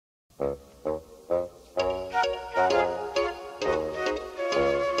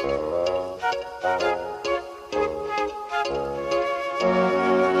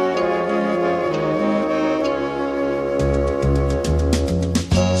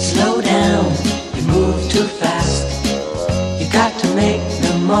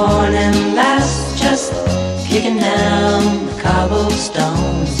Morning last, just kicking down the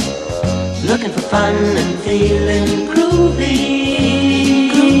cobblestones, looking for fun and feeling groovy.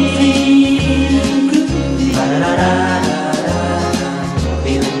 Groovy.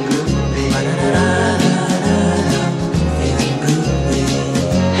 Feeling groovy. Feeling groovy.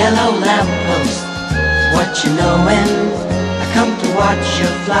 Hello lamppost, what you knowin'? I come to watch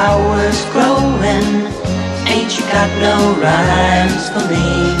your flowers growin'. Ain't you got no rhymes for me?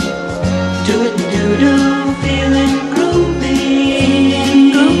 Do it and do-do, feeling groovy.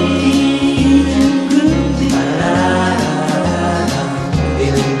 Groovy, groovy.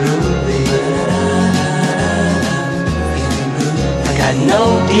 Feeling groovy. Feeling groovy. I got no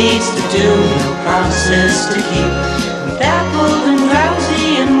deeds to do, no promises to keep. I'm dappled and drowsy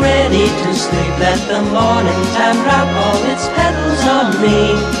and ready to sleep. Let the morning time drop all its petals on me.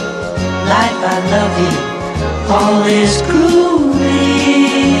 Life, I love you. All is groovy.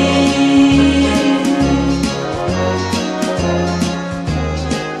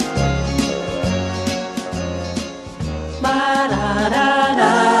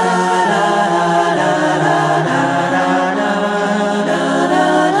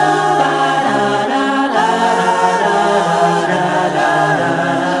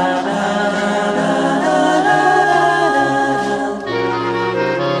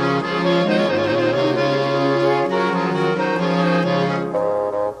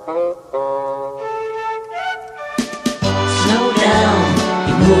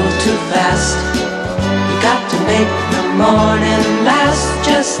 Morning last,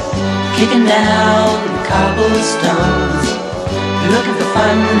 just kicking down the cobblestones, looking for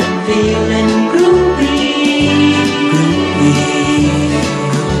fun and feeling groovy. Groovy,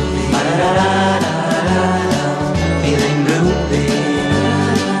 groovy. Ba-da-da-da-da-da, feeling groovy.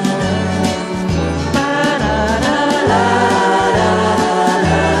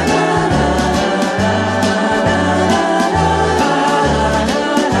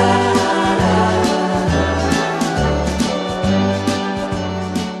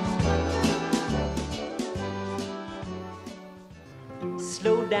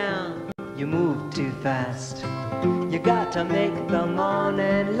 Fast. You got to make the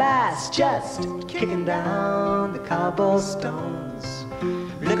morning last, just kicking down the cobblestones,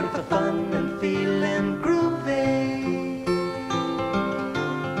 looking for fun and feeling groovy.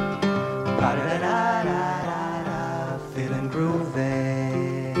 Ba-da-da-da-da-da, feeling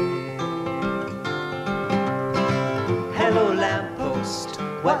groovy. Hello lamppost,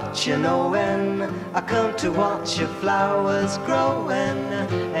 what you knowin'? I come to watch your flowers growin'.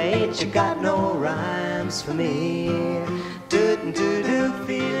 Ain't you got no rhymes for me? Do-do-do,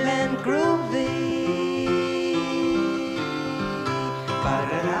 feeling groovy.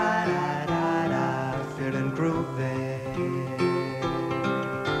 Ba-da-da-da-da-da, feeling groovy.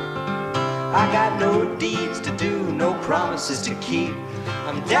 I got no deeds to do, no promises to keep.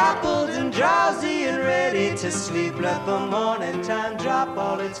 I'm dappled and drowsy and ready to sleep. Let the morning time drop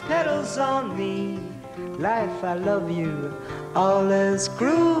all its petals on me. Life, I love you, all is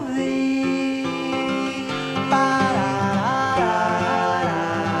groovy.